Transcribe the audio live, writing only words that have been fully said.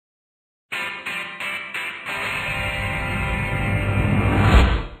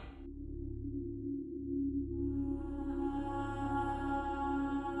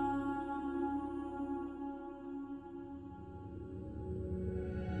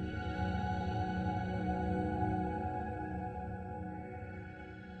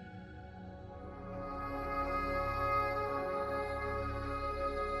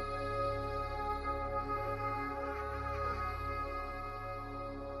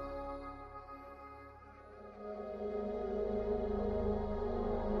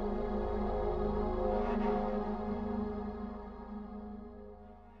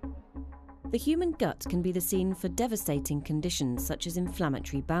The human gut can be the scene for devastating conditions such as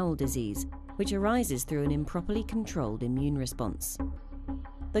inflammatory bowel disease, which arises through an improperly controlled immune response.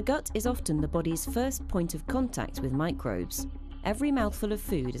 The gut is often the body's first point of contact with microbes. Every mouthful of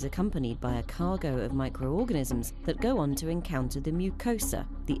food is accompanied by a cargo of microorganisms that go on to encounter the mucosa,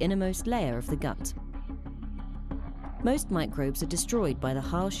 the innermost layer of the gut. Most microbes are destroyed by the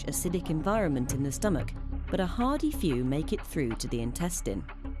harsh acidic environment in the stomach, but a hardy few make it through to the intestine.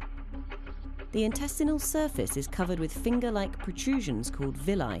 The intestinal surface is covered with finger-like protrusions called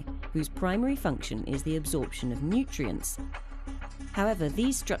villi, whose primary function is the absorption of nutrients. However,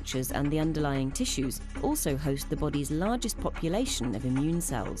 these structures and the underlying tissues also host the body's largest population of immune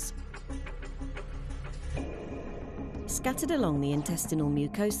cells. Scattered along the intestinal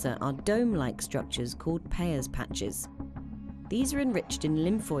mucosa are dome-like structures called Peyer's patches. These are enriched in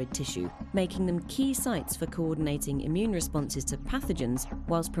lymphoid tissue, making them key sites for coordinating immune responses to pathogens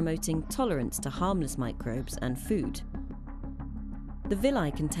whilst promoting tolerance to harmless microbes and food. The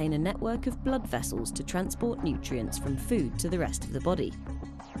villi contain a network of blood vessels to transport nutrients from food to the rest of the body.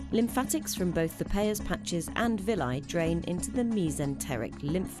 Lymphatics from both the Peyer's patches and villi drain into the mesenteric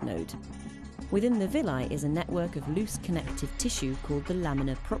lymph node. Within the villi is a network of loose connective tissue called the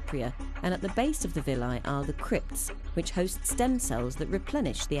lamina propria, and at the base of the villi are the crypts, which host stem cells that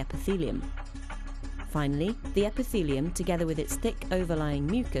replenish the epithelium. Finally, the epithelium, together with its thick overlying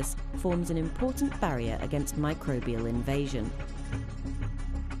mucus, forms an important barrier against microbial invasion.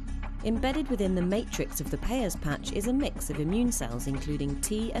 Embedded within the matrix of the Peyer's patch is a mix of immune cells including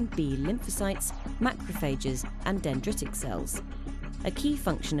T and B lymphocytes, macrophages, and dendritic cells. A key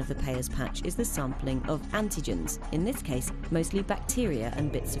function of the Peyer's patch is the sampling of antigens, in this case mostly bacteria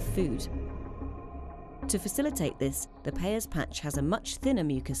and bits of food. To facilitate this, the Peyer's patch has a much thinner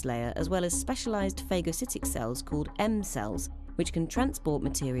mucus layer as well as specialised phagocytic cells called M cells, which can transport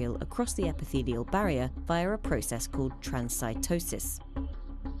material across the epithelial barrier via a process called transcytosis.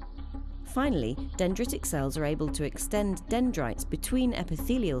 Finally, dendritic cells are able to extend dendrites between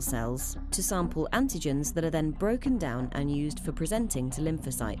epithelial cells to sample antigens that are then broken down and used for presenting to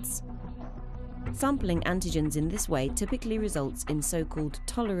lymphocytes. Sampling antigens in this way typically results in so-called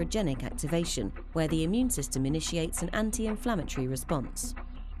tolerogenic activation, where the immune system initiates an anti-inflammatory response.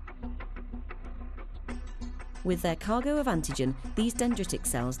 With their cargo of antigen, these dendritic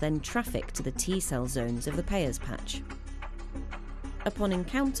cells then traffic to the T cell zones of the Peyer's patch. Upon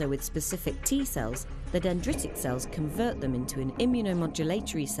encounter with specific T cells, the dendritic cells convert them into an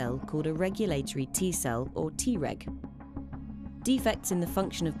immunomodulatory cell called a regulatory T cell, or Treg. Defects in the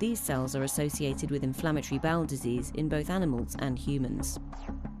function of these cells are associated with inflammatory bowel disease in both animals and humans.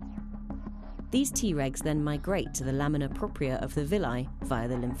 These Tregs then migrate to the lamina propria of the villi via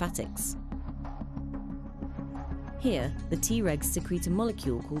the lymphatics. Here, the Tregs secrete a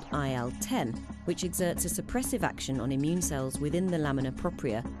molecule called IL-10, which exerts a suppressive action on immune cells within the lamina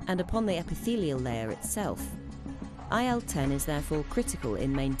propria and upon the epithelial layer itself. IL-10 is therefore critical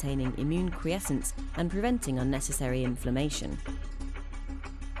in maintaining immune quiescence and preventing unnecessary inflammation.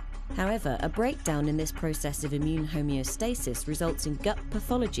 However, a breakdown in this process of immune homeostasis results in gut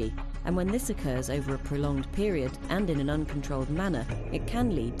pathology, and when this occurs over a prolonged period and in an uncontrolled manner, it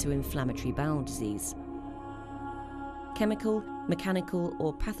can lead to inflammatory bowel disease. Chemical, mechanical,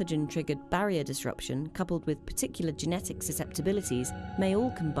 or pathogen-triggered barrier disruption, coupled with particular genetic susceptibilities, may all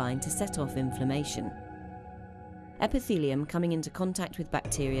combine to set off inflammation. Epithelium coming into contact with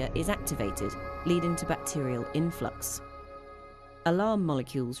bacteria is activated, leading to bacterial influx. Alarm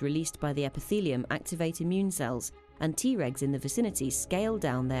molecules released by the epithelium activate immune cells, and Tregs in the vicinity scale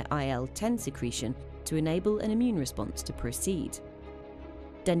down their IL-10 secretion to enable an immune response to proceed.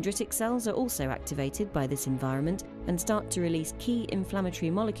 Dendritic cells are also activated by this environment and start to release key inflammatory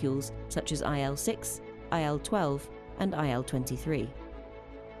molecules such as IL-6, IL-12, and IL-23.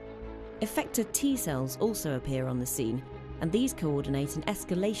 Effector T cells also appear on the scene, and these coordinate an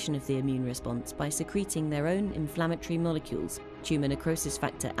escalation of the immune response by secreting their own inflammatory molecules, tumour necrosis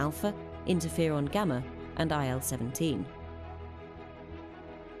factor alpha, interferon gamma, and IL-17.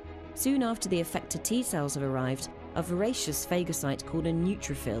 Soon after the effector T cells have arrived, a voracious phagocyte called a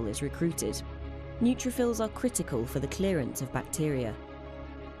neutrophil is recruited. Neutrophils are critical for the clearance of bacteria.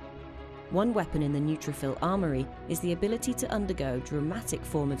 One weapon in the neutrophil armory is the ability to undergo a dramatic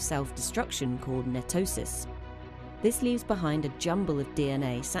form of self-destruction called netosis. This leaves behind a jumble of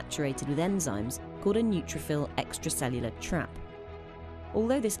DNA saturated with enzymes called a neutrophil extracellular trap.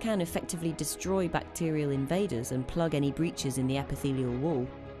 Although this can effectively destroy bacterial invaders and plug any breaches in the epithelial wall,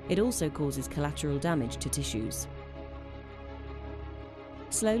 it also causes collateral damage to tissues.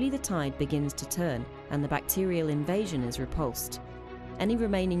 Slowly the tide begins to turn and the bacterial invasion is repulsed. any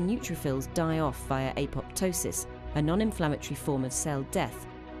remaining neutrophils die off via apoptosis, a non-inflammatory form of cell death,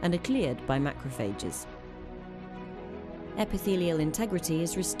 and are cleared by macrophages. Epithelial integrity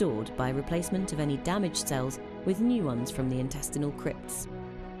is restored by replacement of any damaged cells with new ones from the intestinal crypts.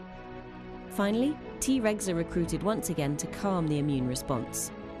 Finally, Tregs are recruited once again to calm the immune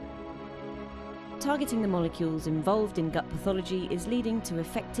response. Targeting the molecules involved in gut pathology is leading to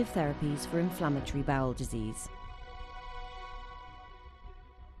effective therapies for inflammatory bowel disease.